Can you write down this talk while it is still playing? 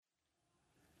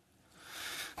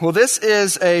Well, this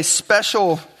is a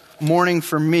special morning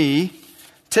for me.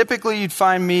 Typically, you'd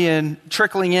find me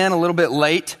trickling in a little bit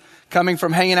late, coming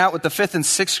from hanging out with the 5th and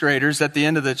 6th graders at the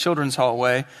end of the children's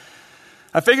hallway.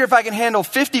 I figure if I can handle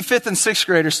 50 5th and 6th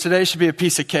graders, today should be a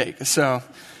piece of cake. So,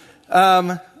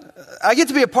 I get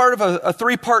to be a part of a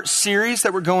 3-part series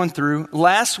that we're going through.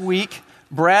 Last week,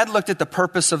 Brad looked at the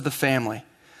purpose of the family.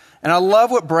 And I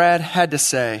love what Brad had to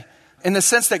say, in the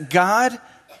sense that God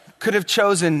could have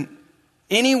chosen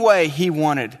any way he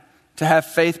wanted to have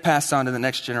faith passed on to the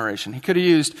next generation. He could have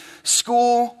used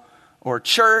school or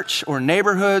church or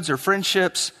neighborhoods or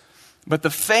friendships, but the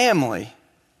family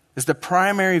is the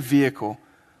primary vehicle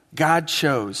God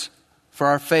chose for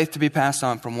our faith to be passed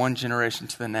on from one generation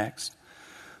to the next.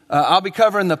 I'll be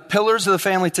covering the pillars of the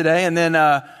family today, and then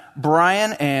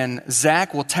Brian and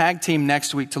Zach will tag team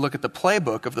next week to look at the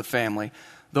playbook of the family.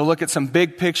 They'll look at some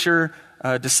big picture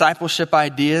discipleship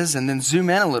ideas and then zoom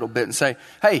in a little bit and say,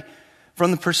 hey, from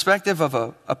the perspective of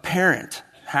a parent,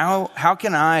 how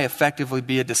can I effectively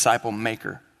be a disciple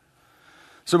maker?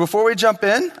 So before we jump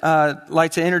in, I'd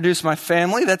like to introduce my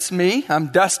family. That's me. I'm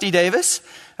Dusty Davis.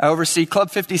 I oversee Club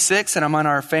 56, and I'm on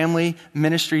our family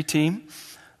ministry team.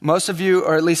 Most of you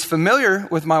are at least familiar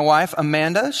with my wife,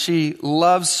 Amanda. She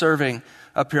loves serving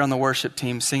up here on the worship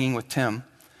team, singing with Tim.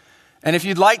 And if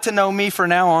you'd like to know me from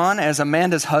now on as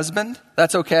Amanda's husband,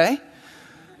 that's okay.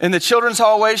 In the children's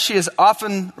hallway, she is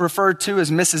often referred to as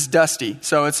Mrs. Dusty,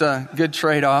 so it's a good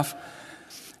trade-off.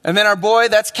 And then our boy,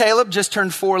 that's Caleb, just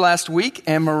turned 4 last week,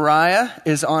 and Mariah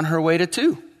is on her way to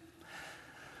 2.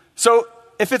 So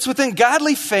if it's within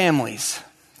godly families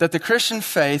that the Christian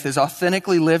faith is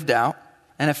authentically lived out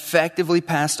and effectively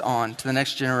passed on to the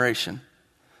next generation,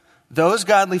 those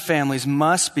godly families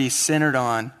must be centered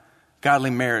on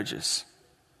godly marriages.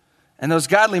 And those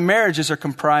godly marriages are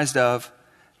comprised of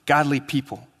godly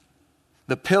people,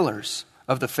 the pillars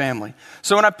of the family.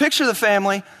 So when I picture the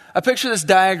family, I picture this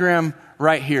diagram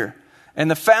right here.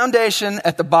 And the foundation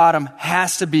at the bottom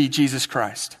has to be Jesus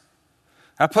Christ.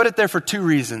 I put it there for 2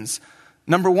 reasons.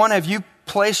 Number 1, have you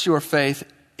placed your faith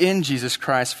in Jesus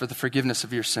Christ for the forgiveness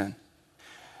of your sin?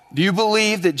 Do you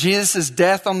believe that Jesus'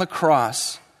 death on the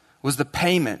cross was the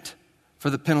payment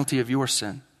for the penalty of your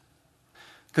sin?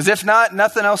 Because if not,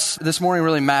 nothing else this morning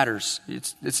really matters.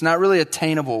 It's not really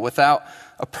attainable without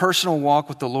a personal walk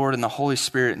with the Lord and the Holy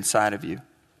Spirit inside of you.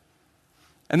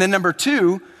 And then number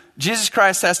 2, Jesus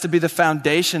Christ has to be the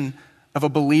foundation of a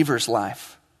believer's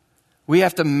life. We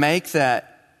have to make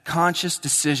that conscious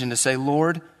decision to say,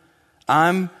 Lord,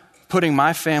 I'm putting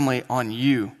my family on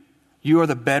you. You are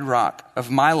the bedrock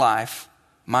of my life,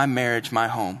 my marriage, my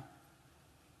home.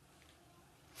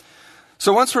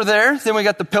 So once we're there, then we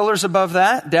got the pillars above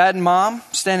that. Dad and mom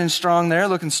standing strong there,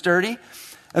 looking sturdy.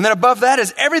 And then above that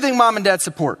is everything mom and dad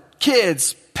support.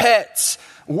 Kids, pets,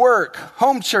 work,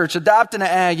 home church, adopting an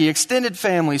Aggie, extended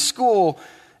family, school.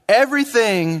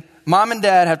 Everything mom and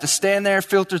dad have to stand there,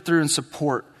 filter through, and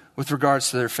support with regards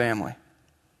to their family.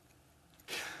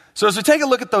 So as we take a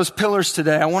look at those pillars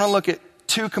today, I want to look at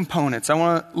 2 components. I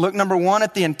want to look, number 1,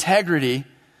 at the integrity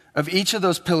of each of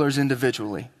those pillars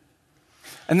individually.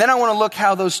 And then I want to look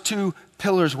how those 2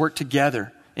 pillars work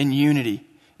together in unity,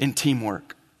 in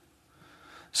teamwork.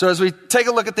 So as we take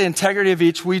a look at the integrity of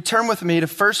each, we turn with me to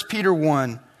 1 Peter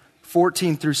 1,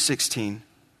 14 through 16.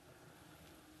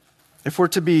 If we're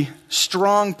to be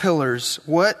strong pillars,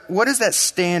 what is that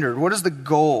standard? What is the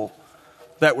goal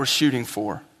that we're shooting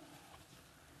for?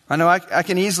 I know I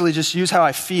can easily just use how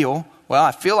I feel. Well,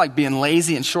 I feel like being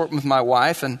lazy and short with my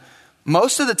wife, and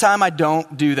most of the time I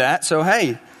don't do that. So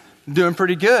hey, I'm doing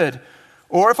pretty good.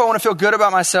 Or if I want to feel good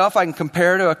about myself, I can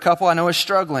compare to a couple I know is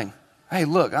struggling. Hey,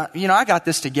 look, I got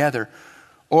this together.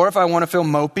 Or if I want to feel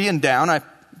mopey and down, I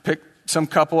pick some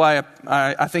couple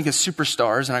I think is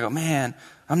superstars, and I go, man,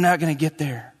 I'm not going to get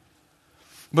there.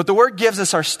 But the Word gives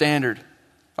us our standard,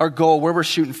 our goal, where we're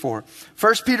shooting for.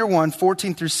 1 Peter 1,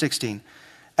 14 through 16.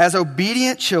 As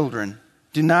obedient children,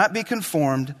 do not be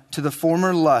conformed to the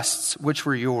former lusts which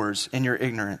were yours in your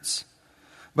ignorance.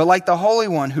 But like the Holy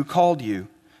One who called you,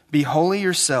 be holy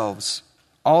yourselves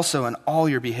also in all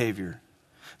your behavior.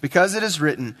 Because it is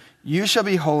written, you shall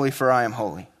be holy, for I am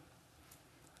holy.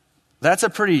 That's a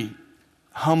pretty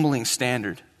humbling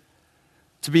standard.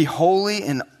 To be holy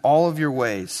in all of your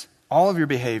ways, all of your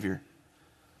behavior.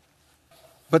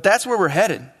 But that's where we're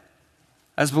headed.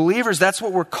 As believers, that's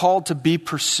what we're called to be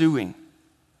pursuing.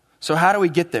 So how do we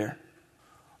get there?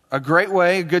 A great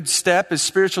way, a good step is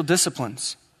spiritual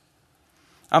disciplines.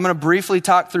 I'm going to briefly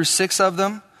talk through 6 of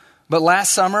them. But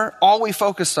last summer, all we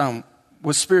focused on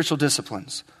was spiritual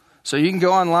disciplines. So you can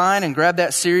go online and grab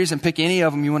that series and pick any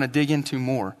of them you want to dig into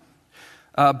more.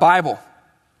 Bible.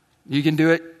 You can do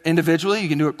it individually. You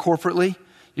can do it corporately.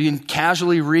 You can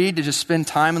casually read to just spend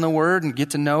time in the Word and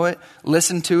get to know it,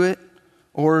 listen to it,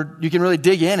 or you can really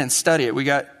dig in and study it. We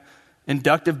got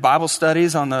inductive Bible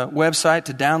studies on the website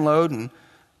to download, and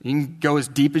you can go as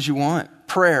deep as you want.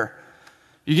 Prayer.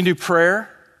 You can do prayer,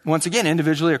 once again,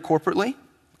 individually or corporately,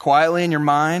 quietly in your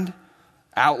mind,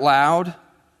 out loud,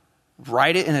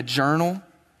 write it in a journal,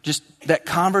 just that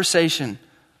conversation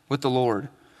with the Lord.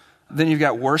 Then you've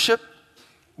got worship.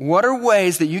 What are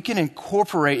ways that you can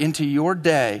incorporate into your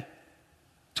day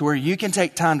to where you can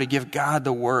take time to give God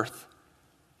the worth,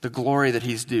 the glory that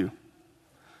He's due?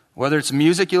 Whether it's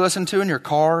music you listen to in your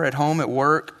car, at home, at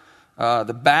work,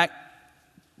 the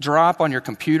backdrop on your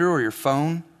computer or your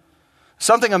phone.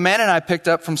 Something Amanda and I picked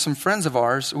up from some friends of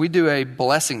ours, we do a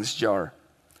blessings jar.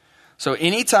 So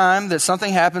anytime that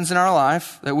something happens in our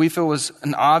life that we feel was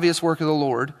an obvious work of the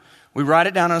Lord, we write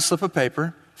it down on a slip of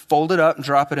paper, fold it up, and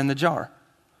drop it in the jar.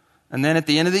 And then at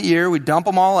the end of the year, we dump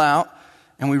them all out,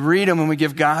 and we read them, and we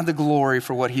give God the glory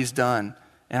for what He's done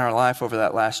in our life over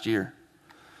that last year.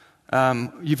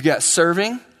 You've got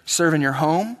serving your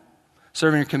home,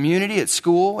 serving your community, at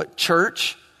school, at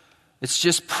church. It's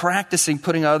just practicing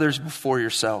putting others before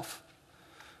yourself.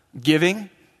 Giving,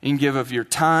 you can give of your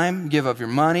time, give of your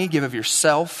money, give of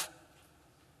yourself.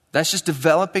 That's just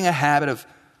developing a habit of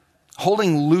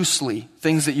holding loosely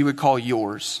things that you would call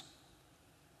yours.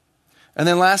 And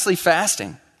then lastly,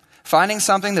 fasting. Finding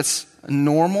something that's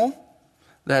normal,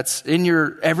 that's in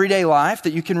your everyday life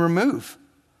that you can remove.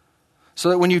 So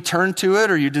that when you turn to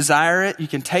it or you desire it, you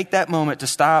can take that moment to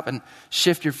stop and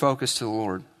shift your focus to the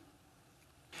Lord.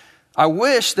 I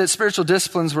wish that spiritual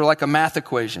disciplines were like a math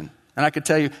equation. And I could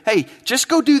tell you, hey, just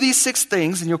go do these 6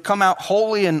 things and you'll come out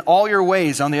holy in all your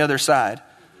ways on the other side.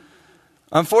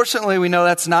 Unfortunately, we know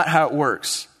that's not how it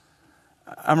works.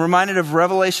 I'm reminded of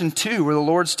Revelation 2, where the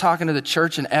Lord's talking to the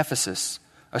church in Ephesus,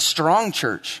 a strong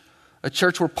church, a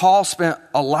church where Paul spent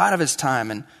a lot of his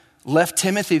time and left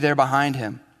Timothy there behind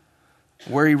him,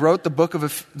 where he wrote the book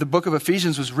of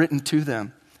Ephesians was written to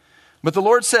them. But the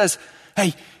Lord says,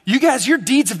 hey, you guys, your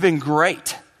deeds have been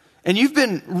great. And you've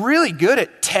been really good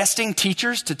at testing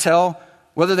teachers to tell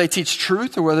whether they teach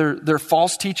truth or whether they're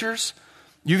false teachers.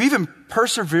 You've even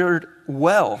persevered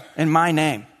well in my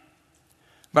name.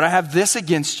 But I have this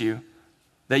against you,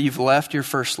 that you've left your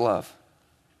first love.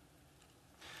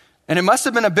 And it must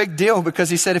have been a big deal, because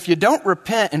he said, if you don't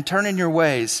repent and turn in your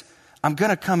ways, I'm going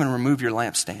to come and remove your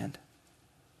lampstand.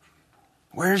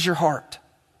 Where's your heart?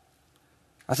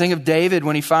 I think of David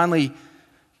when he finally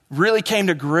really came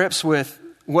to grips with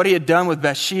what he had done with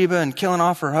Bathsheba and killing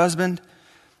off her husband.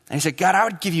 And he said, God, I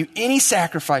would give you any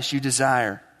sacrifice you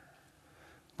desire.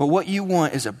 But what you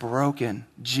want is a broken,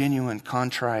 genuine,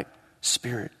 contrite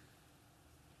spirit.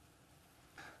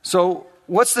 So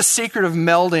what's the secret of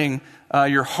melding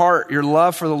your heart, your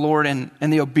love for the Lord, and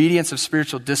the obedience of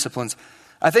spiritual disciplines?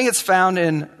 I think it's found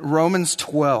in Romans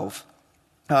 12.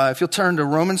 If you'll turn to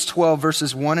Romans 12,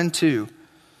 verses 1 and 2.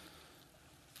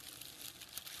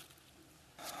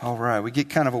 All right, we get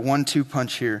kind of a 1-2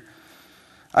 punch here.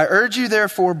 I urge you,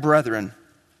 therefore, brethren,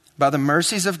 by the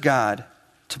mercies of God,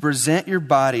 to present your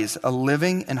bodies a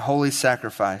living and holy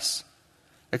sacrifice,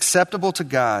 acceptable to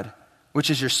God,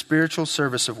 which is your spiritual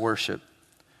service of worship.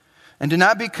 And do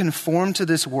not be conformed to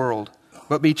this world,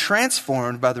 but be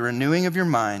transformed by the renewing of your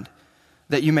mind,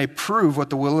 that you may prove what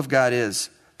the will of God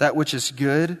is, that which is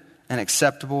good and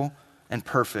acceptable and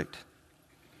perfect.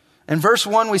 In verse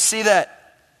 1, we see that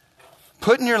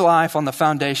putting your life on the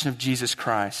foundation of Jesus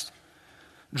Christ,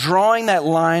 drawing that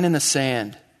line in the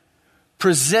sand,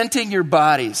 presenting your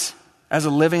bodies as a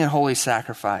living and holy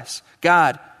sacrifice.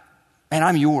 God, man,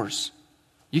 I'm yours.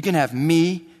 You can have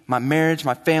me, my marriage,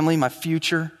 my family, my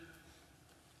future.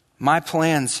 My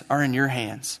plans are in your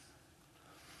hands.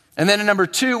 And then in number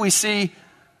 2, we see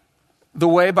the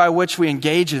way by which we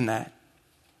engage in that.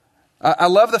 I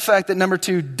love the fact that number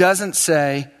 2 doesn't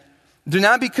say, do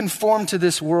not be conformed to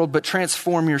this world, but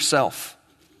transform yourself.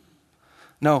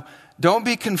 No, don't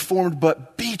be conformed,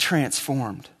 but be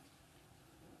transformed.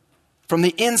 From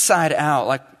the inside out,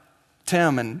 like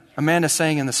Tim and Amanda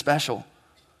sang in the special.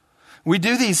 We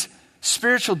do these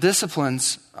spiritual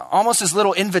disciplines almost as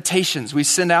little invitations we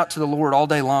send out to the Lord all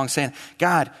day long, saying,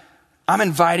 God, I'm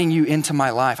inviting you into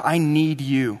my life. I need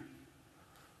you.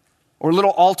 Or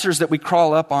little altars that we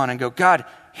crawl up on and go, God,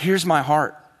 here's my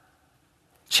heart.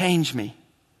 Change me.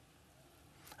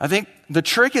 I think the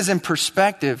trick is in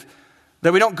perspective,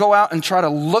 that we don't go out and try to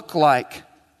look like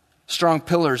strong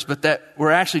pillars, but that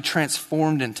we're actually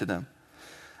transformed into them.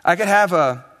 I could have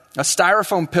a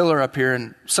styrofoam pillar up here,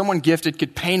 and someone gifted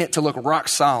could paint it to look rock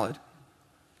solid.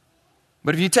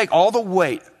 But if you take all the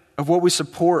weight of what we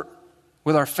support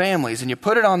with our families and you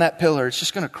put it on that pillar, it's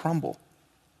just going to crumble.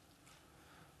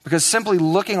 Because simply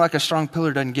looking like a strong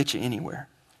pillar doesn't get you anywhere.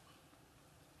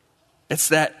 It's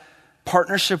that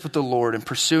partnership with the Lord and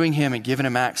pursuing Him and giving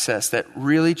Him access that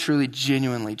really, truly,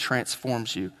 genuinely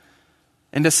transforms you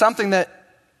into something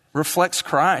that reflects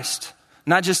Christ.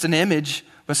 Not just an image,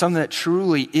 but something that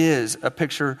truly is a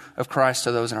picture of Christ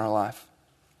to those in our life.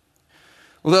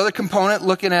 Well, the other component,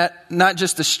 looking at not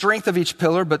just the strength of each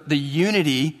pillar, but the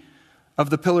unity of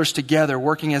the pillars together,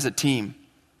 working as a team.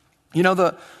 You know,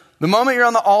 the moment you're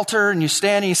on the altar and you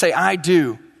stand and you say, I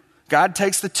do, God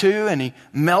takes the two and He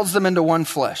melds them into one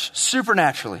flesh,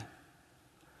 supernaturally.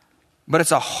 But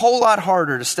it's a whole lot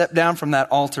harder to step down from that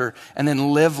altar and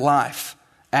then live life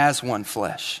as one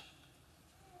flesh.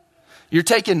 You're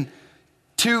taking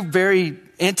two very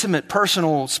intimate,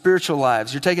 personal, spiritual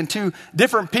lives. You're taking two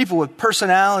different people with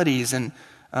personalities and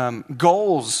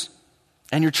goals,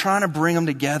 and you're trying to bring them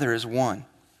together as one.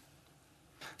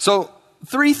 So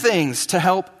 3 things to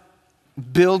help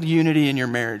build unity in your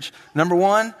marriage. Number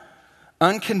 1,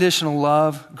 unconditional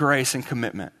love, grace, and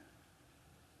commitment.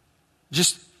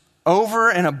 Just over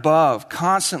and above,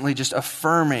 constantly just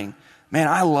affirming, man,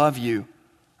 I love you.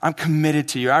 I'm committed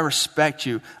to you. I respect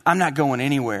you. I'm not going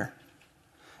anywhere.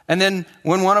 And then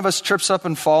when one of us trips up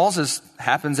and falls, as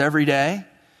happens every day,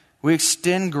 we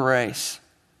extend grace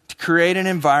to create an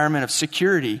environment of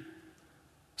security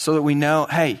so that we know,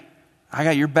 hey, I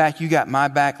got your back, you got my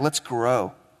back. Let's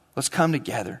grow. Let's come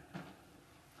together.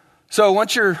 So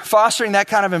once you're fostering that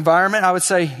kind of environment, I would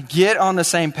say get on the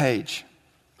same page.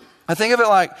 I think of it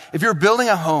like if you're building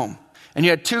a home and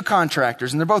you had 2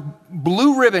 contractors and they're both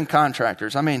blue ribbon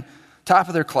contractors, I mean, top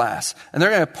of their class, and they're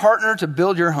going to partner to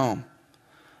build your home.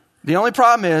 The only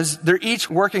problem is they're each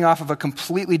working off of a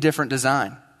completely different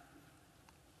design.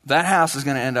 That house is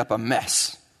going to end up a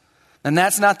mess. And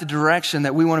that's not the direction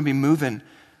that we want to be moving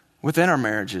within our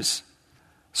marriages.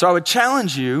 So I would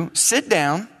challenge you, sit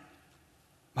down,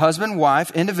 husband,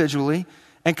 wife, individually,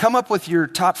 and come up with your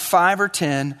top 5 or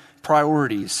 10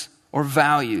 priorities or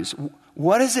values.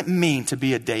 What does it mean to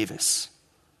be a Davis?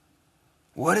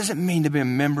 What does it mean to be a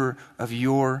member of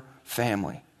your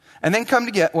family? And then come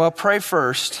together, well, pray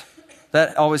first.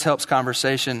 That always helps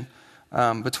conversation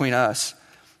between us.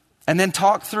 And then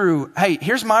talk through, hey,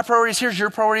 here's my priorities, here's your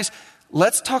priorities.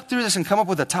 Let's talk through this and come up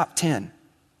with a top 10.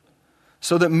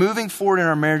 So that moving forward in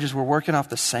our marriages, we're working off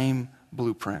the same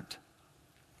blueprint.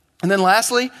 And then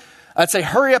lastly, I'd say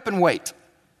hurry up and wait.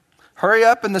 Hurry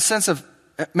up in the sense of,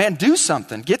 man, do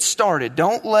something. Get started.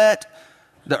 Don't let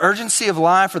the urgency of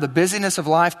life or the busyness of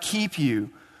life keep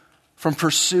you from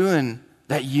pursuing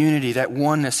that unity, that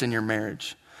oneness in your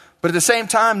marriage. But at the same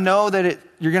time, know that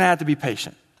you're going to have to be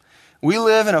patient. We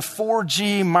live in a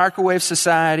 4G microwave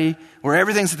society where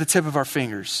everything's at the tip of our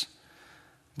fingers.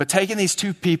 But taking these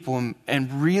 2 people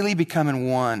and really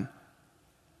becoming one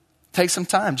takes some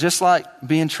time, just like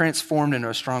being transformed into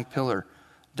a strong pillar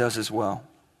does as well.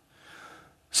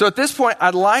 So at this point,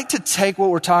 I'd like to take what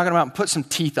we're talking about and put some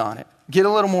teeth on it, get a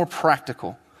little more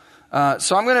practical.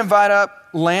 So I'm going to invite up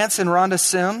Lance and Rhonda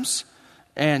Sims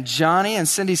and Johnny and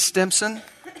Cindy Stimson.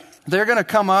 They're going to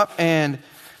come up and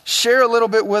share a little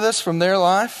bit with us from their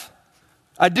life.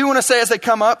 I do want to say as they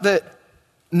come up that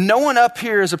no one up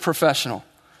here is a professional.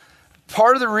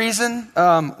 Part of the reason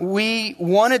we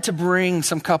wanted to bring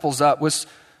some couples up was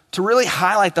to really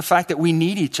highlight the fact that we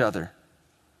need each other.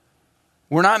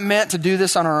 We're not meant to do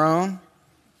this on our own.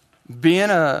 Being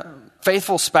a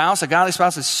faithful spouse, a godly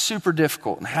spouse, is super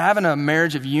difficult. And having a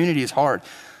marriage of unity is hard.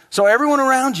 So everyone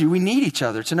around you, we need each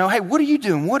other to know, hey, what are you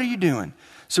doing? What are you doing?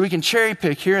 So we can cherry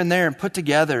pick here and there and put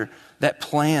together that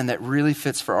plan that really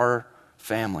fits for our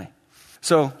family.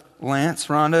 So Lance,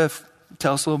 Rhonda,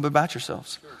 tell us a little bit about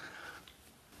yourselves.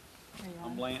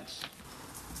 I'm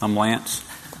Lance.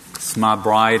 It's my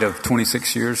bride of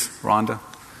 26 years, Rhonda.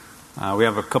 We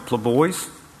have a couple of boys,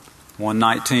 one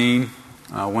 19,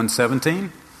 one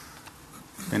 17.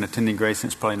 Been attending Grace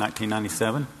since probably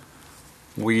 1997.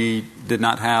 We did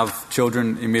not have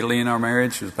children immediately in our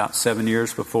marriage. It was about 7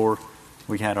 years before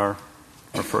we had our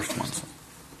first one. So.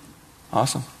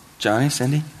 Awesome. Johnny,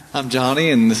 Cindy? I'm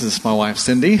Johnny, and this is my wife,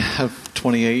 Cindy, of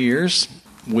 28 years.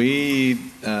 We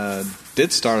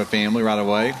did start a family right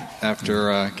away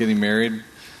after getting married.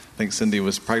 I think Cindy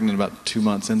was pregnant about 2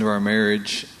 months into our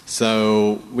marriage.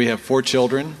 So we have 4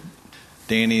 children.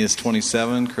 Danny is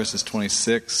 27, Chris is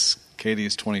 26, Katie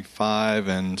is 25,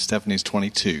 and Stephanie's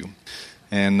 22.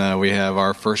 And we have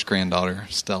our first granddaughter,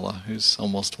 Stella, who's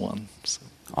almost 1. So.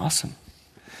 Awesome.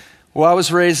 Well, I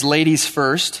was raised ladies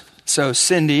first. So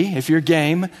Cindy, if you're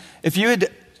game, if you would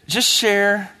just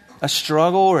share a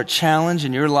struggle or a challenge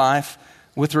in your life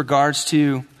with regards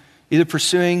to either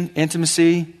pursuing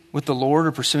intimacy with the Lord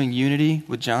or pursuing unity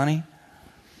with Johnny?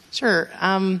 Sure.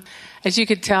 As you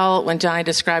could tell when Johnny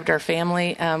described our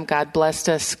family, God blessed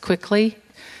us quickly,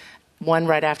 one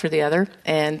right after the other.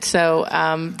 And so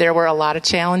there were a lot of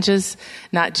challenges,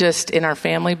 not just in our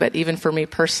family, but even for me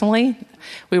personally.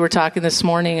 We were talking this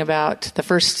morning about the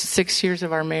first 6 years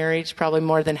of our marriage, probably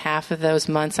more than half of those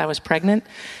months I was pregnant.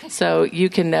 So you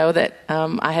can know that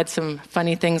I had some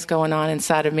funny things going on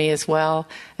inside of me as well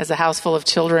as a house full of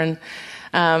children.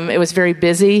 It was very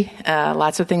busy,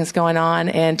 lots of things going on.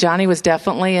 And Johnny was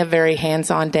definitely a very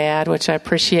hands-on dad, which I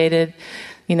appreciated.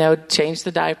 You know, changed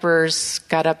the diapers,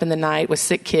 got up in the night with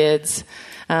sick kids,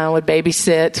 would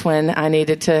babysit when I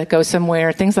needed to go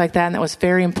somewhere, things like that. And that was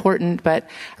very important. But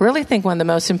I really think one of the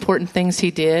most important things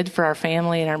he did for our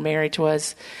family and our marriage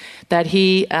was that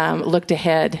he looked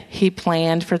ahead. He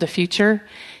planned for the future.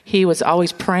 He was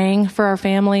always praying for our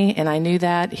family, and I knew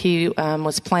that. He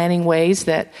was planning ways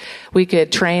that we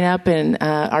could train up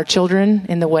our children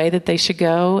in the way that they should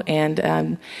go.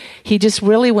 And he just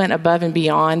really went above and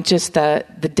beyond just the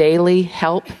daily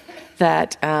help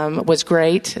that was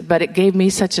great, but it gave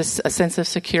me such a sense of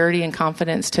security and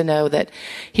confidence to know that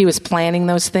he was planning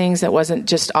those things. That wasn't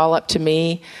just all up to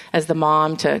me as the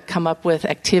mom to come up with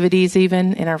activities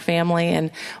even in our family.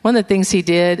 And one of the things he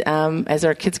did as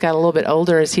our kids got a little bit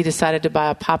older is he decided to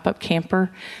buy a pop-up camper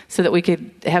so that we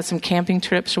could have some camping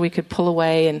trips where we could pull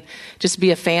away and just be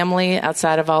a family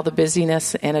outside of all the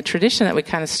busyness. And a tradition that we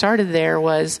kind of started there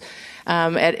was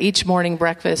at each morning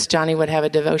breakfast, Johnny would have a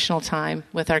devotional time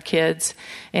with our kids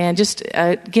and just,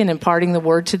 again, imparting the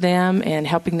word to them and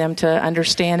helping them to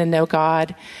understand and know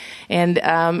God. And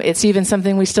it's even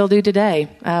something we still do today.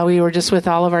 We were just with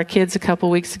all of our kids a couple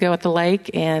weeks ago at the lake,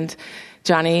 and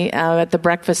Johnny at the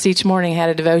breakfast each morning had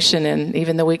a devotion, and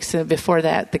even the weeks before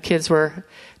that, the kids were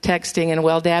texting and,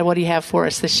 well, Dad, what do you have for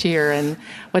us this year? And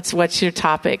what's your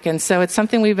topic? And so it's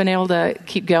something we've been able to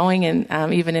keep going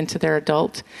and even into their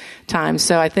adult time.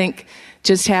 So I think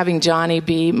just having Johnny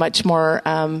be much more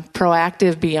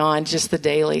proactive beyond just the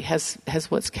daily has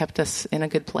what's kept us in a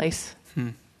good place.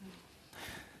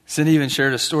 Cindy even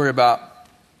shared a story about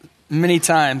many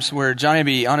times where Johnny would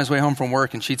be on his way home from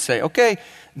work and she'd say, okay,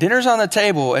 dinner's on the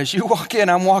table. As you walk in,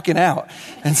 I'm walking out.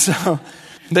 And so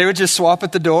they would just swap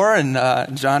at the door,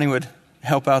 and Johnny would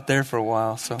help out there for a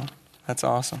while. So that's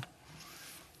awesome.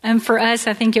 For us,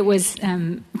 I think it was,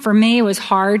 for me, it was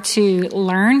hard to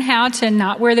learn how to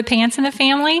not wear the pants in the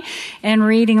family and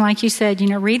reading, like you said,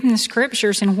 reading the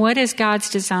scriptures and what is God's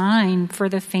design for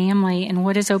the family and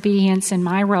what is obedience in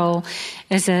my role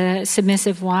as a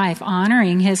submissive wife,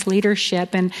 honoring his leadership.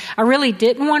 And I really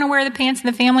didn't want to wear the pants in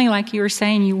the family. Like you were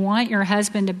saying, you want your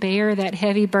husband to bear that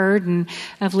heavy burden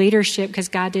of leadership because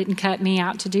God didn't cut me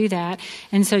out to do that.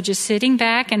 And so just sitting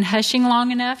back and hushing long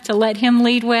enough to let him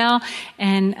lead well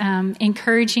and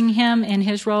encouraging him in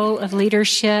his role of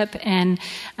leadership and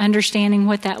understanding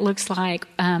what that looks like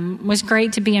was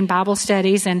great to be in Bible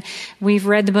studies. And we've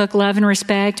read the book Love and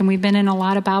Respect, and we've been in a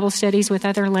lot of Bible studies with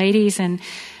other ladies and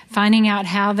finding out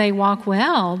how they walk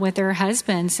well with their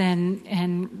husbands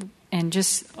and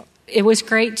just it was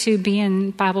great to be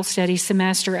in Bible study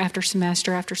semester after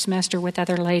semester after semester with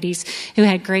other ladies who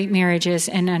had great marriages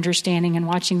and understanding and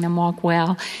watching them walk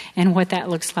well and what that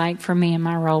looks like for me in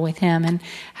my role with him and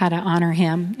how to honor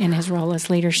him in his role as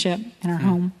leadership in our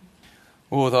home.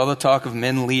 Well, with all the talk of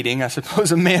men leading, I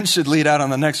suppose a man should lead out on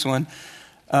the next one.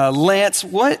 Lance,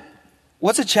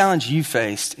 what's a challenge you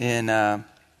faced in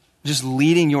just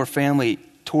leading your family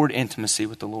toward intimacy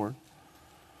with the Lord?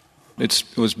 It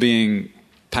was being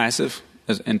passive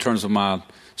in terms of my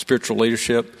spiritual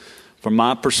leadership. From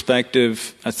my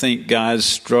perspective, I think guys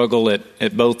struggle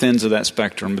at both ends of that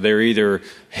spectrum. They're either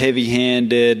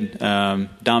heavy-handed,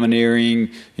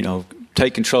 domineering,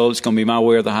 take control, it's going to be my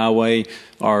way or the highway,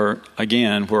 or,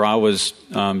 again, where I was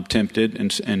tempted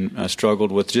and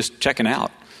struggled with just checking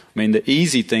out. I mean, the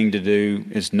easy thing to do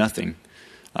is nothing.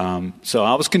 So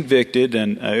I was convicted,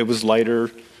 and it was later.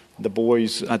 The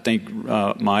boys, I think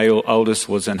my oldest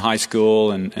was in high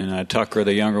school, and Tucker,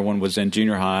 the younger one, was in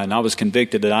junior high. And I was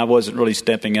convicted that I wasn't really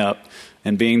stepping up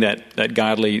and being that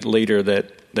godly leader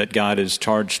that God has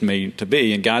charged me to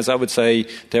be. And guys, I would say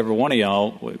to every one of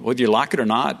y'all, whether you like it or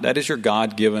not, that is your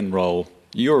God-given role.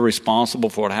 You are responsible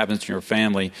for what happens in your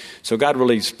family. So God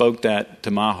really spoke that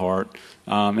to my heart.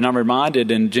 And I'm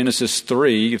reminded in Genesis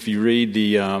 3, if you read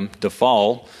the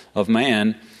fall of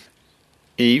man,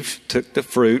 Eve took the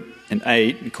fruit and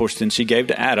ate. Of course, then she gave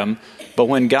to Adam. But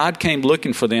when God came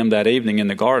looking for them that evening in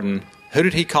the garden, who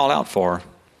did he call out for?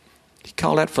 He he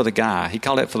called that for the guy. He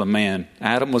called that for the man.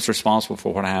 Adam was responsible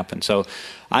for what happened. So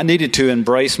I needed to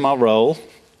embrace my role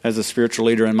as a spiritual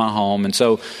leader in my home. And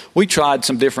so we tried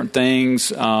some different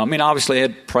things. Obviously I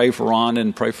had to pray for Rhonda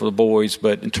and pray for the boys,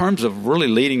 but in terms of really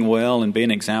leading well and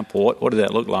being an example, what did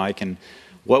that look like? And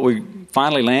what we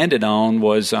finally landed on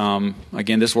was,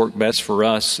 again, this worked best for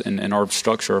us and our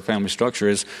structure, our family structure,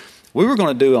 is we were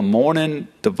going to do a morning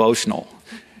devotional.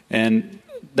 And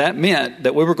that meant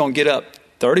that we were going to get up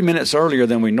 30 minutes earlier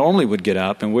than we normally would get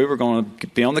up, and we were going to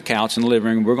be on the couch in the living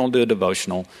room. We were going to do a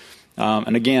devotional.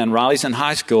 And again, Riley's in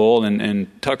high school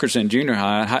and Tucker's in junior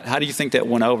high. How do you think that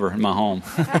went over in my home?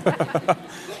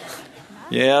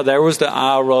 Yeah, there was the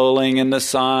eye rolling and the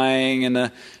sighing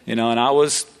and and I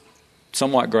was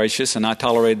somewhat gracious, and I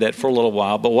tolerated that for a little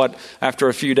while. But after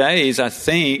a few days, I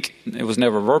think, it was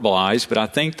never verbalized, but I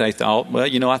think they thought,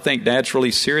 well, I think Dad's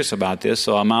really serious about this,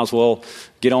 so I might as well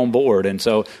get on board. And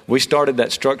so we started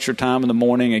that structured time in the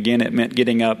morning. Again, it meant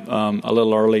getting up a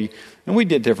little early, and we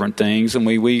did different things. And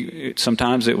we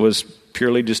sometimes it was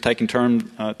purely just taking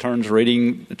turns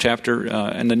reading a chapter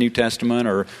in the New Testament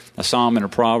or a psalm and a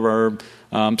proverb.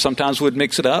 Sometimes we'd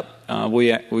mix it up.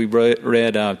 We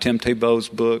read Tim Tebow's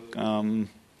book,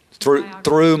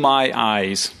 Through My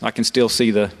Eyes. I can still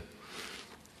see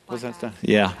what's that stuff?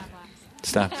 Yeah,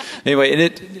 stuff. Anyway,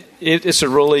 and it's a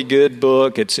really good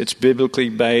book. It's biblically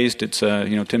based. It's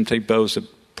Tim Tebow's a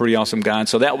pretty awesome guy. And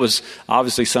so that was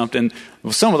obviously something.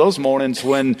 Some of those mornings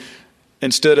when,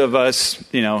 instead of us,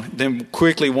 them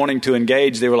quickly wanting to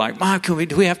engage, they were like, "Mom, do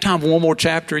we have time for one more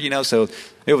chapter?" So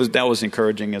that was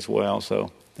encouraging as well.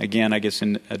 So again, I guess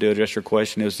to address your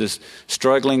question, it was just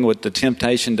struggling with the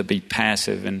temptation to be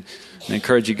passive, and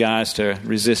encourage you guys to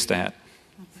resist that.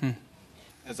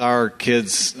 As our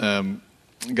kids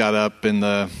got up in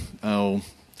the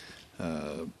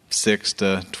 6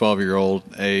 to 12-year-old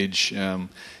age,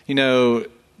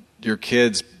 your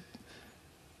kids,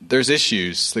 there's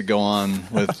issues that go on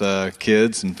with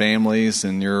kids and families,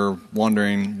 and you're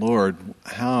wondering, Lord,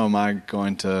 how am I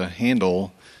going to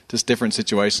handle just different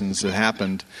situations that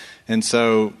happened? And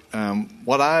so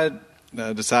what I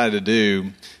decided to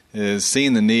do is,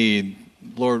 seeing the need,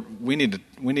 Lord, we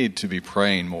need to be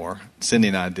praying more. Cindy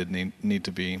and I did need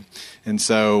to be. And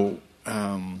so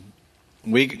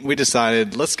we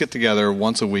decided, let's get together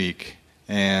once a week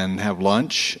and have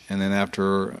lunch, and then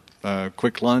after a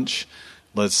quick lunch,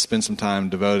 let's spend some time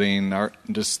devoting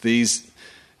just these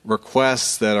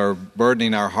requests that are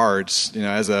burdening our hearts.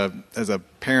 As a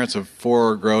parents of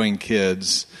 4 growing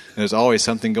kids, there's always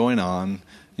something going on.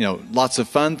 Lots of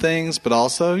fun things, but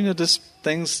also just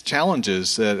things,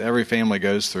 challenges that every family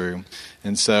goes through.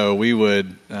 And so we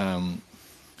would,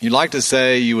 you'd like to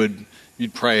say you'd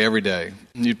pray every day.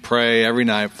 You'd pray every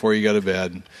night before you go to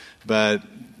bed, but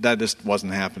that just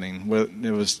wasn't happening.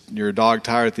 It was your dog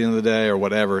tired at the end of the day or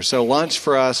whatever. So lunch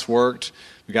for us worked.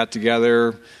 We got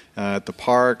together at the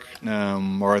park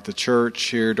or at the church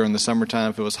here during the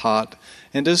summertime if it was hot,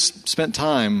 and just spent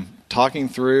time talking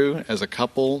through as a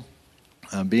couple,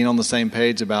 being on the same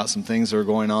page about some things that are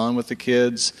going on with the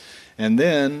kids, and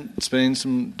then spending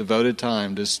some devoted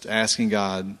time just asking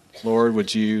God, Lord,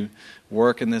 would you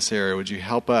work in this area? Would you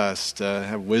help us to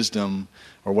have wisdom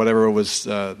or whatever was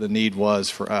the need was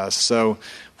for us? So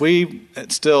we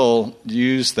still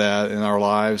use that in our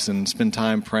lives and spend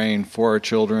time praying for our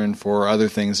children, for other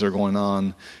things that are going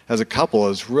on. As a couple,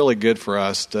 it's really good for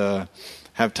us to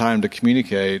have time to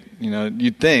communicate.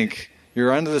 You'd think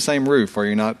you're under the same roof. Are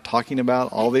you not talking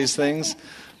about all these things?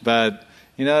 But,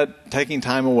 taking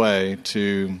time away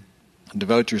to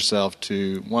devote yourself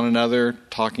to one another,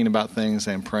 talking about things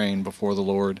and praying before the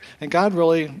Lord. And God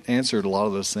really answered a lot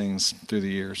of those things through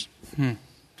the years.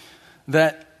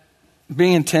 That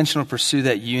being intentional to pursue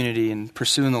that unity and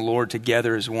pursuing the Lord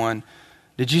together as one,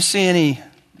 did you see any,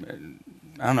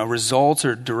 results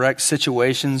or direct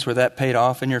situations where that paid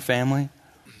off in your family?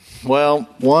 Well,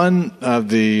 one of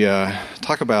the,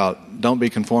 talk about don't be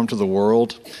conformed to the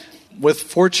world. With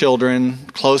 4 children,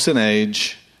 close in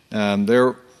age,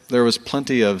 there was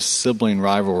plenty of sibling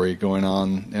rivalry going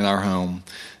on in our home.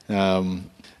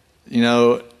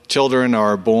 Children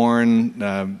are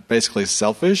born basically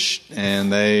selfish,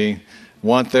 and they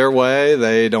want their way.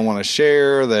 They don't want to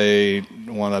share. They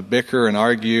want to bicker and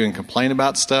argue and complain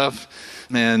about stuff.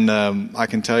 And I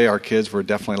can tell you our kids were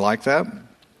definitely like that.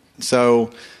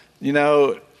 So,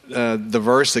 the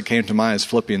verse that came to mind is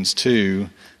Philippians 2,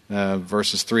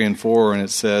 verses 3 and 4, and it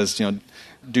says,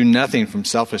 do nothing from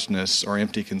selfishness or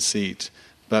empty conceit,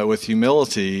 but with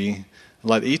humility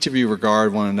let each of you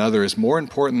regard one another as more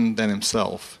important than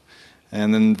himself.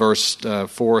 And then verse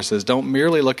 4 says, don't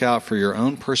merely look out for your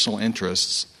own personal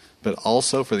interests, but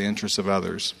also for the interests of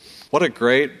others. What a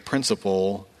great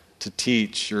principle to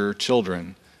teach your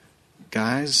children.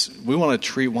 Guys, we want to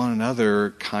treat one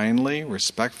another kindly,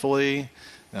 respectfully.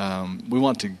 We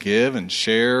want to give and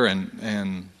share.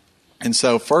 And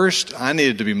so first, I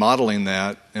needed to be modeling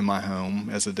that in my home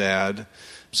as a dad,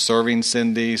 serving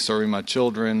Cindy, serving my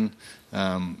children.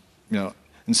 And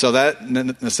so that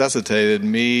necessitated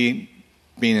me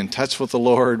being in touch with the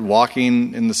Lord,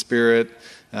 walking in the Spirit,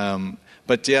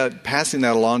 but yet passing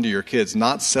that along to your kids,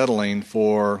 not settling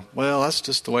for, well, that's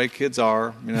just the way kids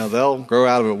are. They'll grow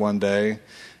out of it one day.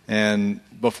 And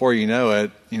before you know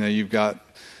it, you've got,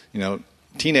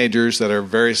 teenagers that are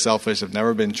very selfish, have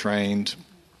never been trained.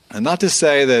 And not to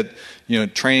say that,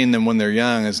 training them when they're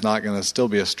young is not going to still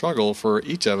be a struggle for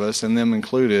each of us, and them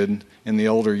included in the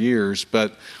older years,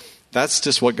 but that's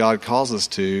just what God calls us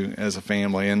to as a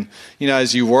family. And,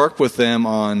 as you work with them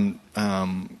on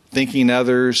thinking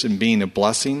others and being a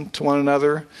blessing to one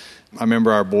another, I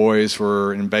remember our boys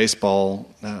were in baseball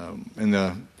in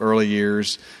the early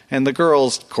years, and the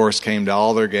girls, of course, came to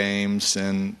all their games,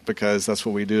 and because that's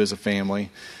what we do as a family.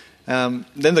 Then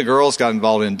the girls got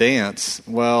involved in dance.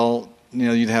 Well,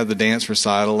 you'd have the dance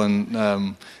recital, and,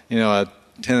 a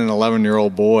 10 and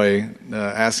 11-year-old boy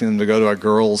asking them to go to a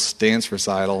girls' dance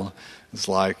recital is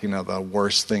like, the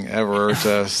worst thing ever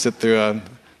to sit through a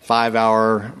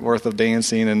 5-hour worth of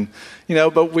dancing. And,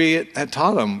 but we had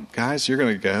taught them, guys, you're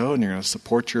going to go and you're going to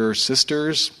support your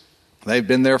sisters. They've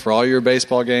been there for all your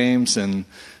baseball games. And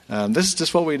this is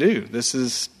just what we do. This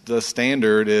is the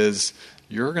standard is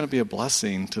you're going to be a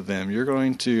blessing to them. You're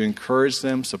going to encourage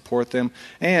them, support them.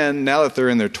 And now that they're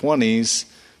in their 20s,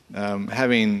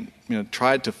 having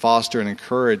tried to foster and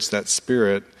encourage that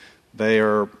spirit, they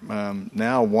are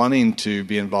now wanting to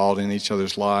be involved in each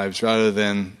other's lives rather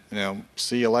than,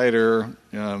 see you later,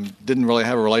 didn't really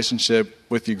have a relationship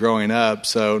with you growing up,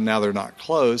 so now they're not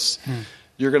close.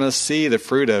 You're going to see the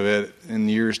fruit of it in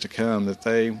years to come, that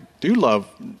they do love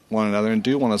one another and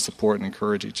do want to support and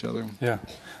encourage each other. Yeah.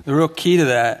 The real key to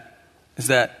that is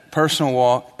that personal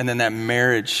walk and then that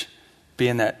marriage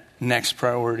being that next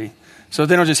priority. So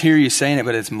they don't just hear you saying it,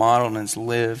 but it's modeled and it's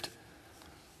lived.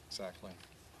 Exactly.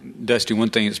 Dusty, one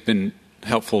thing that's been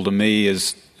helpful to me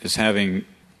is having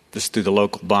this through the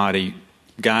local body,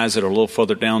 guys that are a little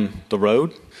further down the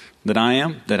road than I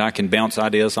am, that I can bounce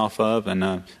ideas off of.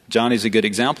 And Johnny's a good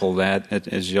example of that.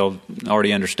 As y'all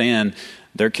already understand,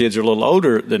 their kids are a little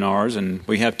older than ours, and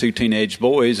we have 2 teenage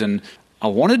boys, and I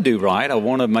want to do right. I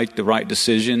want to make the right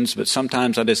decisions, but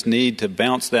sometimes I just need to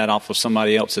bounce that off of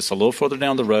somebody else that's a little further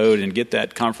down the road and get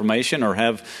that confirmation, or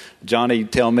have Johnny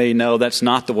tell me, no, that's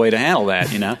not the way to handle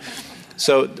that,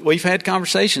 So we've had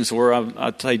conversations where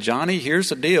I say, Johnny, here's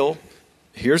the deal.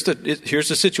 Here's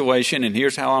the situation, and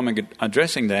here's how I'm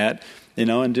addressing that.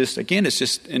 And just, again, it's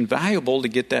just invaluable to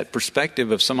get that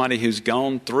perspective of somebody who's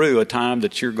gone through a time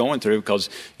that you're going through, because,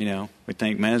 we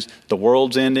think, man, the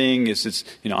world's ending. It's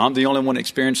I'm the only one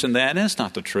experiencing that. And that's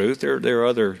not the truth. There are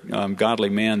other godly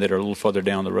men that are a little further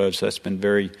down the road. So that's been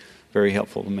very, very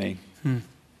helpful to me.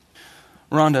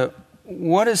 Rhonda,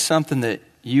 what is something that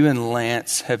you and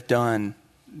Lance have done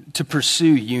to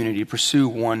pursue unity, pursue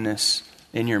oneness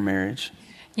in your marriage?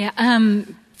 Yeah,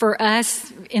 for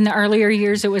us, in the earlier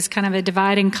years, it was kind of a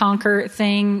divide and conquer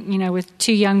thing, with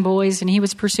 2 young boys, and he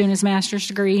was pursuing his master's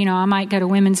degree. I might go to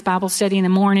women's Bible study in the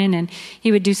morning, and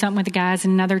he would do something with the guys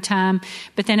another time.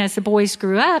 But then as the boys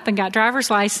grew up and got driver's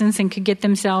license and could get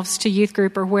themselves to youth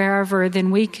group or wherever,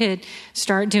 then we could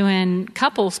start doing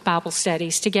couples Bible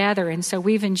studies together. And so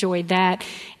we've enjoyed that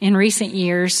in recent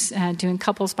years, doing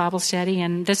couples Bible study.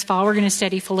 And this fall, we're going to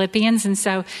study Philippians. And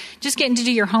so just getting to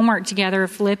do your homework together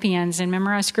of Philippians and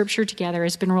memorize scripture together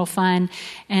has been real fun.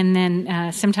 And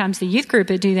then sometimes the youth group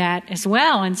would do that as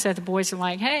well. And so the boys are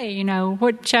like, hey,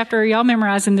 what chapter are y'all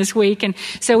memorizing this week? And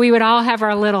so we would all have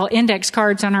our little index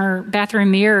cards on our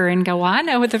bathroom mirror and go, well, I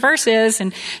know what the verse is.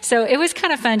 And so it was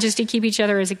kind of fun just to keep each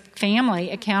other as a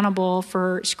family accountable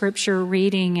for scripture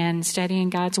reading and studying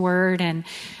God's word. And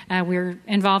we're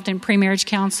involved in pre-marriage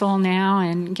counsel now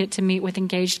and get to meet with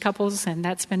engaged couples, and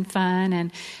that's been fun.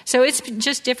 And so it's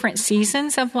just different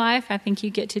seasons of life. I think you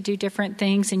get to do different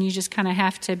things, and you just kind of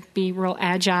have to be real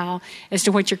agile as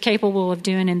to what you're capable of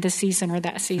doing in this season or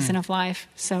that season of life.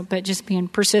 So, but just being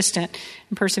persistent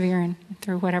and persevering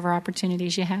through whatever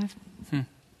opportunities you have.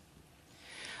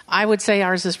 I would say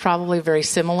ours is probably very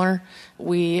similar.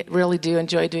 We really do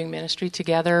enjoy doing ministry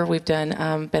together. We've been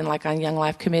like on Young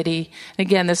Life Committee.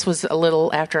 Again, this was a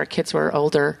little after our kids were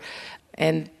older.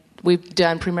 And we've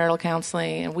done premarital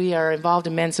counseling, and we are involved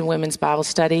in men's and women's Bible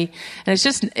study. And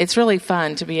it's really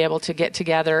fun to be able to get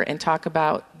together and talk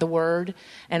about the Word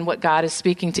and what God is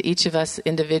speaking to each of us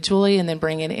individually, and then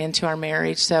bring it into our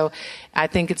marriage. So I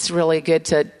think it's really good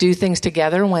to do things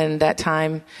together when that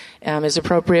time is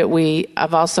appropriate.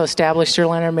 I've also established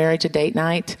early in our marriage a date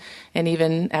night, and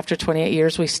even after 28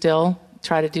 years, we still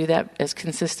try to do that as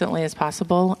consistently as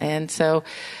possible. And so,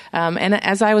 and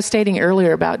as I was stating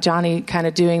earlier about Johnny kind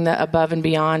of doing the above and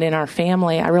beyond in our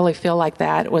family, I really feel like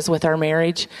that was with our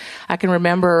marriage. I can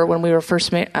remember when we were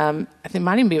first married, I think it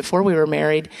might even be before we were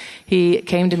married, he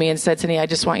came to me and said, Cindy, I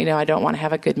just want you to know I don't want to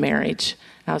have a good marriage.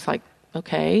 And I was like,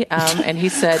 okay. And he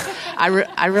said,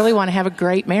 I really want to have a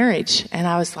great marriage. And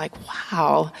I was like,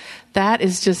 wow, that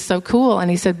is just so cool. And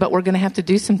he said, but we're going to have to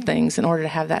do some things in order to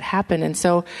have that happen. And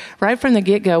so right from the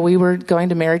get-go, we were going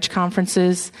to marriage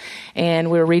conferences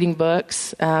and we were reading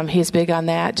books. He's big on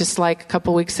that. Just like a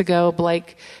couple weeks ago,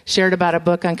 Blake shared about a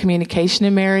book on communication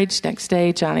in marriage. Next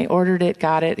day, Johnny ordered it,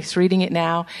 got it. He's reading it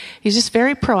now. He's just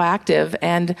very proactive.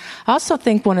 And I also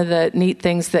think one of the neat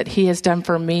things that he has done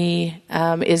for me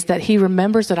is that he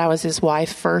remembers that I was his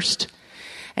wife first.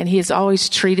 And he has always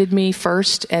treated me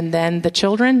first and then the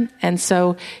children. And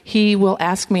so he will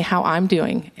ask me how I'm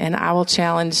doing. And I will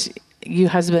challenge you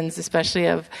husbands, especially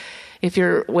if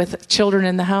you're with children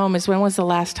in the home, is when was the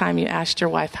last time you asked your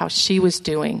wife how she was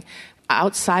doing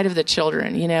outside of the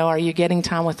children? You know, are you getting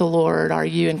time with the Lord? Are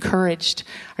you encouraged?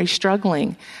 Are you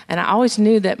struggling? And I always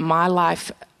knew that my life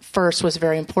first was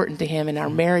very important to him, and our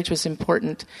marriage was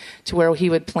important to where he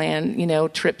would plan, you know,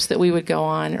 trips that we would go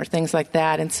on or things like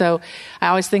that. And so I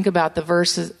always think about the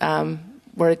verses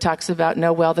where it talks about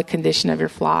know well the condition of your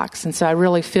flocks. And so I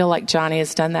really feel like Johnny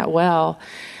has done that well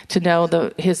to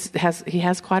know he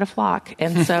has quite a flock.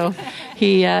 And so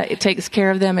he takes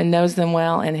care of them and knows them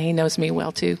well, and he knows me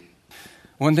well too.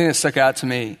 One thing that stuck out to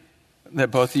me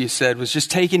that both of you said was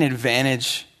just taking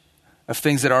advantage of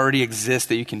things that already exist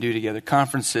that you can do together.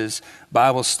 Conferences,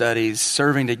 Bible studies,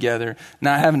 serving together,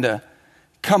 not having to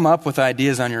come up with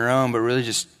ideas on your own, but really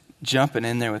just jumping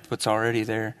in there with what's already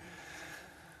there.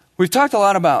 We've talked a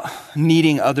lot about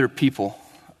needing other people.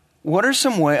 What are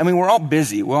some ways, I mean, we're all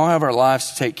busy. We all have our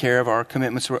lives to take care of, our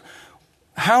commitments.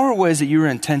 How are ways that you were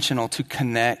intentional to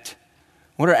connect?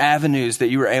 What are avenues that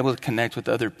you were able to connect with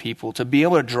other people, to be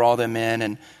able to draw them in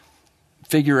and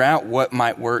figure out what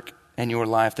might work in your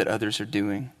life that others are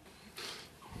doing?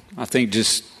 I think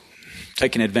just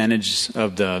taking advantage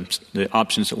of the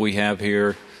options that we have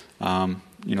here,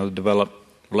 develop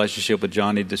relationship with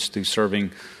Johnny just through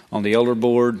serving on the elder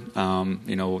board.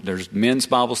 There's men's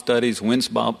Bible studies,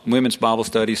 women's Bible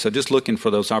studies. So just looking for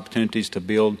those opportunities to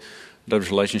build those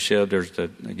relationships. There's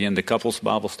the couples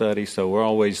Bible study. So we're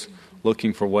always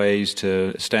looking for ways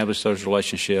to establish those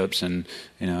relationships. And,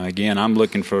 again, I'm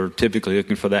typically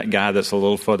looking for that guy that's a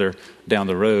little further down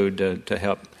the road to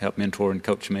help mentor and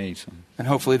coach me. So. And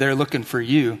hopefully they're looking for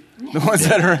you, the ones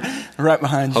that are right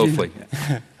behind you. Hopefully.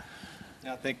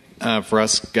 I think for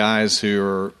us guys who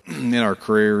are in our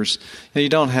careers, you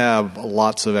don't have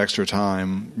lots of extra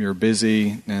time. You're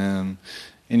busy in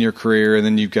your career, and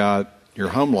then you've got your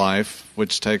home life,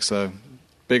 which takes a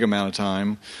big amount of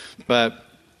time. But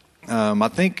I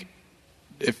think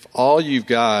if all you've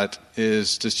got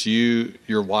is just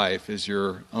your wife is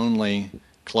your only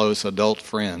close adult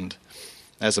friend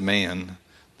as a man,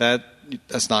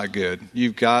 that's not good.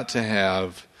 You've got to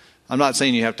have, I'm not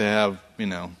saying you have to have,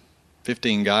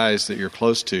 15 guys that you're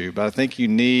close to, but I think you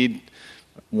need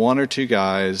one or two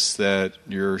guys that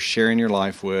you're sharing your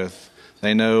life with.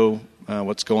 They know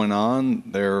what's going on.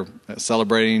 They're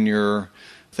celebrating your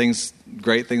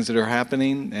great things that are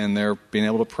happening, and they're being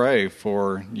able to pray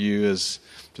for you as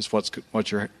just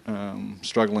what you're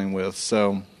struggling with.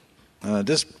 So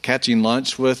just catching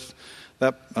lunch with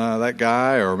that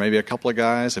guy, or maybe a couple of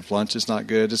guys if lunch is not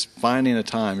good, just finding a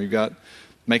time.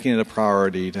 Making it a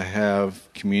priority to have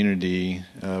community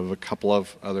of a couple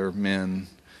of other men,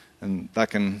 and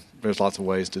there's lots of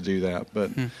ways to do that.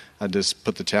 But I just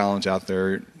put the challenge out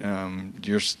there.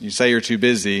 You say you're too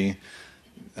busy.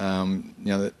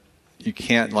 That you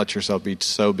can't let yourself be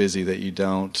so busy that you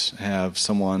don't have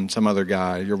some other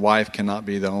guy. Your wife cannot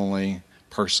be the only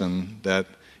person that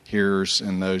hears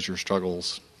and knows your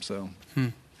struggles. So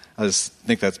I just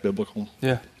think that's biblical.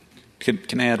 Yeah.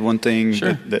 Can I add one thing?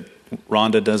 Sure. that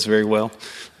Rhonda does very well,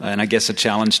 and I guess a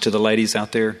challenge to the ladies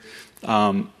out there: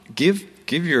 give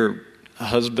your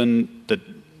husband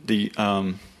the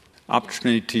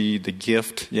opportunity, the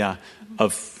gift,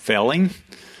 of failing,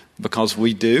 because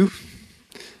we do.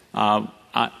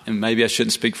 and maybe I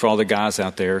shouldn't speak for all the guys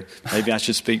out there. Maybe I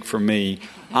should speak for me.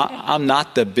 I'm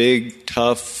not the big,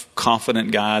 tough,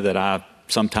 confident guy that I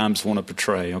sometimes want to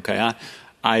portray. Okay,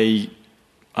 I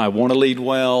want to lead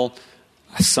well.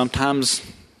 Sometimes,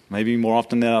 maybe more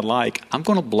often than I'd like, I'm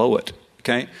going to blow it.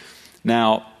 Okay,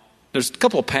 now there's a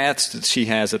couple of paths that she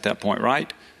has at that point,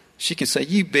 right? She can say,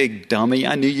 "You big dummy,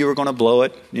 I knew you were going to blow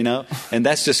it," and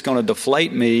that's just going to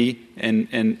deflate me, and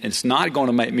it's not going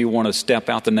to make me want to step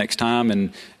out the next time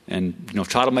and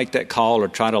try to make that call or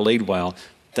try to lead well.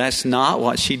 That's not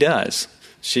what she does.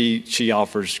 She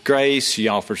offers grace, she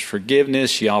offers forgiveness,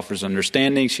 she offers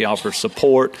understanding, she offers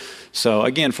support. So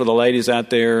again, for the ladies out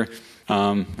there,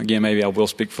 again, maybe I will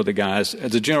speak for the guys.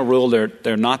 As a general rule,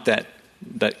 they're not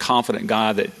that confident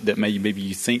guy that maybe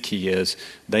you think he is.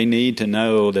 They need to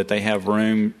know that they have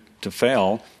room to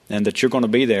fail and that you're going to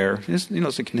be there. It's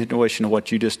a continuation of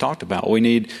what you just talked about. We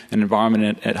need an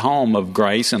environment at home of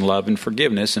grace and love and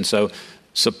forgiveness. And so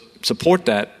support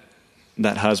that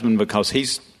husband, because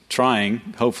he's trying,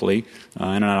 hopefully,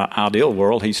 in an ideal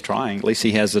world, he's trying. At least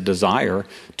he has a desire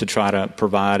to try to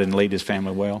provide and lead his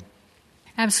family well.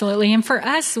 Absolutely. And for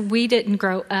us, we didn't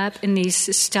grow up in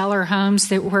these stellar homes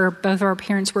that were both of our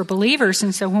parents were believers.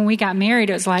 And so when we got married,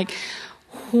 it was like,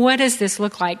 what does this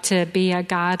look like to be a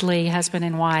godly husband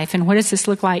and wife? And what does this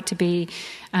look like to be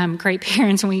great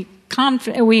parents? And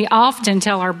we often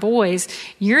tell our boys,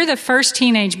 you're the first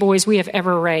teenage boys we have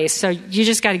ever raised, so you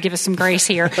just got to give us some grace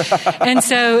here. And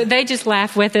so they just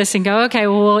laugh with us and go, okay,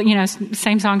 well,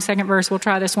 same song, second verse, we'll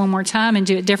try this one more time and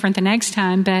do it different the next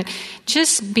time. But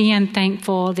just being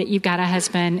thankful that you've got a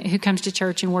husband who comes to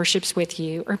church and worships with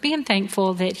you, or being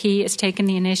thankful that he has taken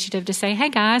the initiative to say, hey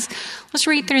guys, let's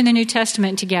read through the New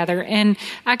Testament together. And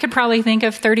I could probably think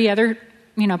of 30 other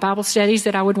Bible studies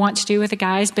that I would want to do with the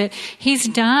guys, but he's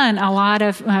done a lot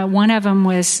of, one of them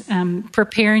was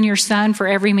preparing your son for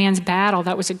every man's battle.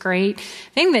 That was a great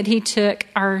thing that he took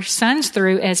our sons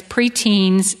through as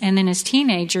preteens and then as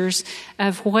teenagers,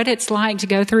 of what it's like to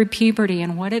go through puberty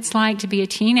and what it's like to be a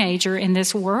teenager in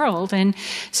this world. And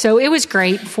so it was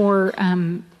great for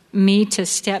me to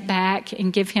step back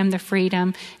and give him the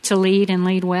freedom to lead and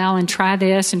lead well and try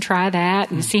this and try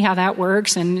that and see how that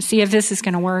works and see if this is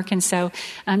going to work. And so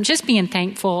just being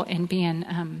thankful and being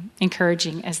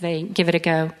encouraging as they give it a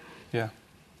go. Yeah.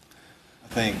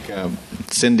 I think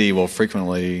Cindy will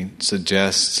frequently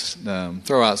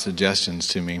throw out suggestions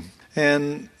to me.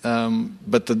 And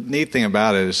but the neat thing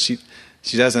about it is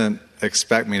she doesn't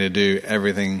expect me to do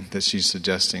everything that she's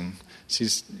suggesting.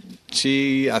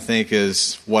 She, I think,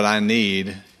 is what I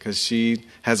need, because she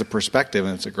has a perspective,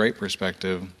 and it's a great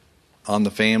perspective, on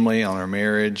the family, on our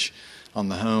marriage, on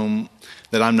the home,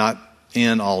 that I'm not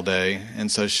in all day. And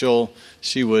so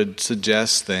she would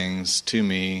suggest things to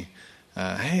me.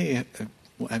 Hey,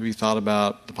 have you thought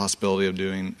about the possibility of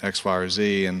doing X, Y, or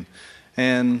Z?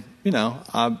 And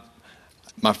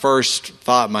my first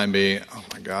thought might be, oh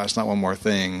my gosh, not one more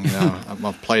thing.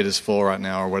 My plate is full right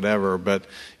now, or whatever. But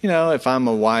if I'm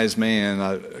a wise man,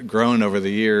 I've grown over the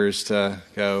years to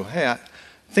go, hey,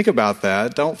 think about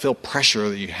that. Don't feel pressure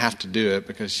that you have to do it,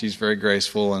 because she's very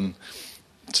graceful. And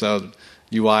so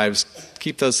you wives,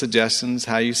 keep those suggestions.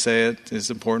 How you say it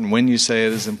is important. When you say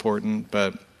it is important.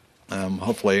 But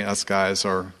hopefully us guys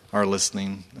are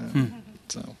listening.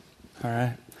 So, all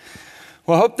right.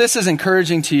 Well, I hope this is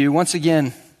encouraging to you. Once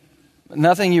again,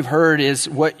 nothing you've heard is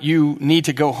what you need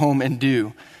to go home and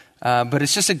do. But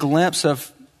it's just a glimpse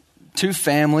of two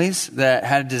families that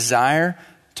had a desire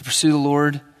to pursue the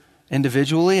Lord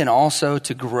individually and also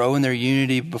to grow in their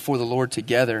unity before the Lord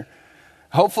together.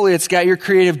 Hopefully it's got your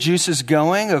creative juices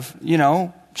going of,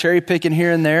 cherry picking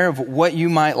here and there of what you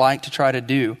might like to try to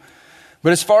do.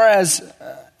 But as far as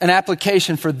an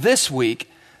application for this week,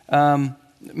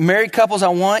 married couples, I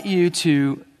want you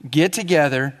to get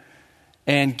together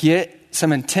and get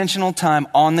some intentional time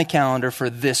on the calendar for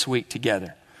this week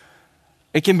together.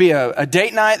 It can be a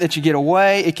date night that you get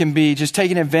away. It can be just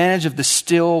taking advantage of the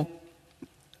still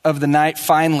of the night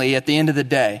finally at the end of the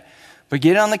day. But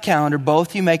get it on the calendar. Both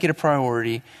of you make it a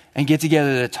priority and get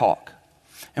together to talk.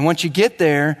 And once you get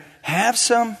there, have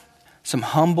some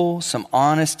humble, some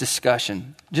honest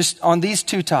discussion just on these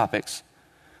two topics.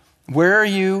 Where are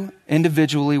you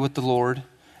individually with the Lord?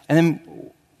 And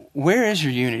then where is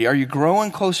your unity? Are you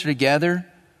growing closer together,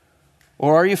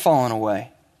 or are you falling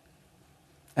away?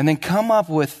 And then come up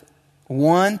with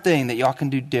one thing that y'all can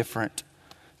do different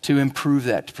to improve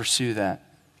that, to pursue that.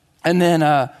 And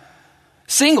then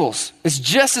singles, it's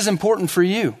just as important for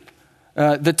you.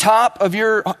 The top of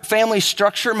your family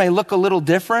structure may look a little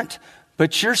different,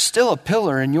 but you're still a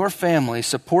pillar in your family,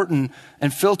 supporting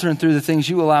and filtering through the things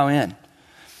you allow in.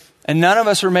 And none of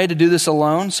us were made to do this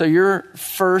alone. So your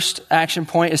first action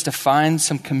point is to find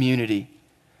some community.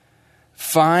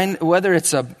 Find, whether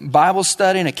it's a Bible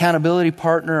study, an accountability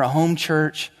partner, a home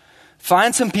church,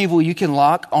 find some people you can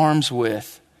lock arms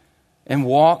with and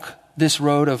walk this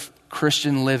road of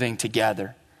Christian living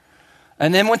together.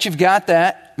 And then once you've got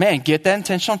that, man, get that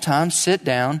intentional time, sit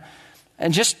down,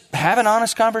 and just have an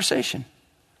honest conversation.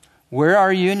 Where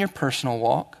are you in your personal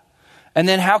walk? And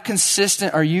then how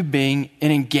consistent are you being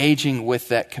in engaging with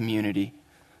that community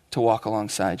to walk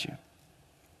alongside you?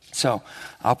 So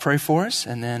I'll pray for us,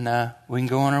 and then we can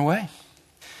go on our way.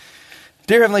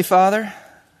 Dear Heavenly Father,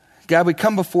 God, we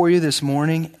come before you this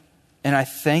morning, and I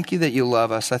thank you that you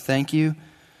love us. I thank you.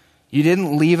 You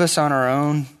didn't leave us on our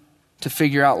own to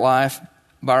figure out life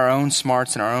by our own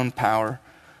smarts and our own power,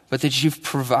 but that you've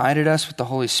provided us with the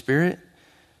Holy Spirit.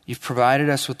 You've provided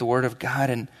us with the Word of God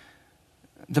and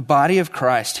the body of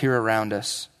Christ here around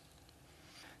us.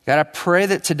 God, I pray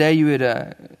that today you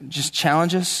would just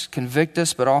challenge us, convict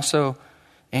us, but also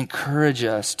encourage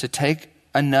us to take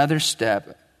another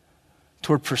step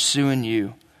toward pursuing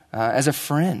you as a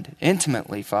friend,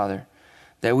 intimately, Father.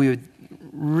 That we would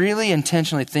really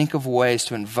intentionally think of ways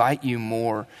to invite you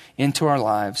more into our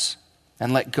lives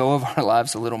and let go of our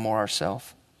lives a little more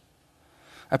ourselves.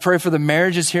 I pray for the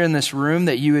marriages here in this room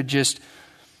that you would just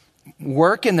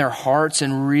work in their hearts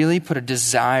and really put a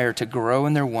desire to grow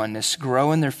in their oneness,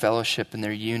 grow in their fellowship and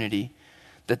their unity,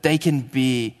 that they can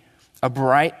be a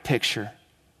bright picture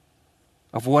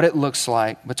of what it looks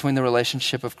like between the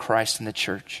relationship of Christ and the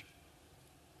church.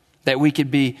 That we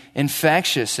could be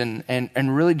infectious and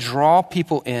really draw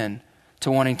people in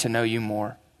to wanting to know you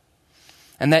more.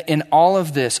 And that in all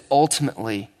of this,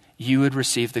 ultimately, you would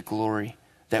receive the glory,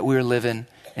 that we're living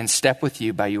in step with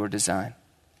you by your design.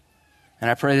 And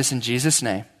I pray this in Jesus'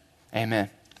 name. Amen.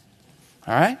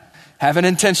 All right? Have an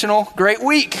intentional, great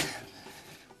week.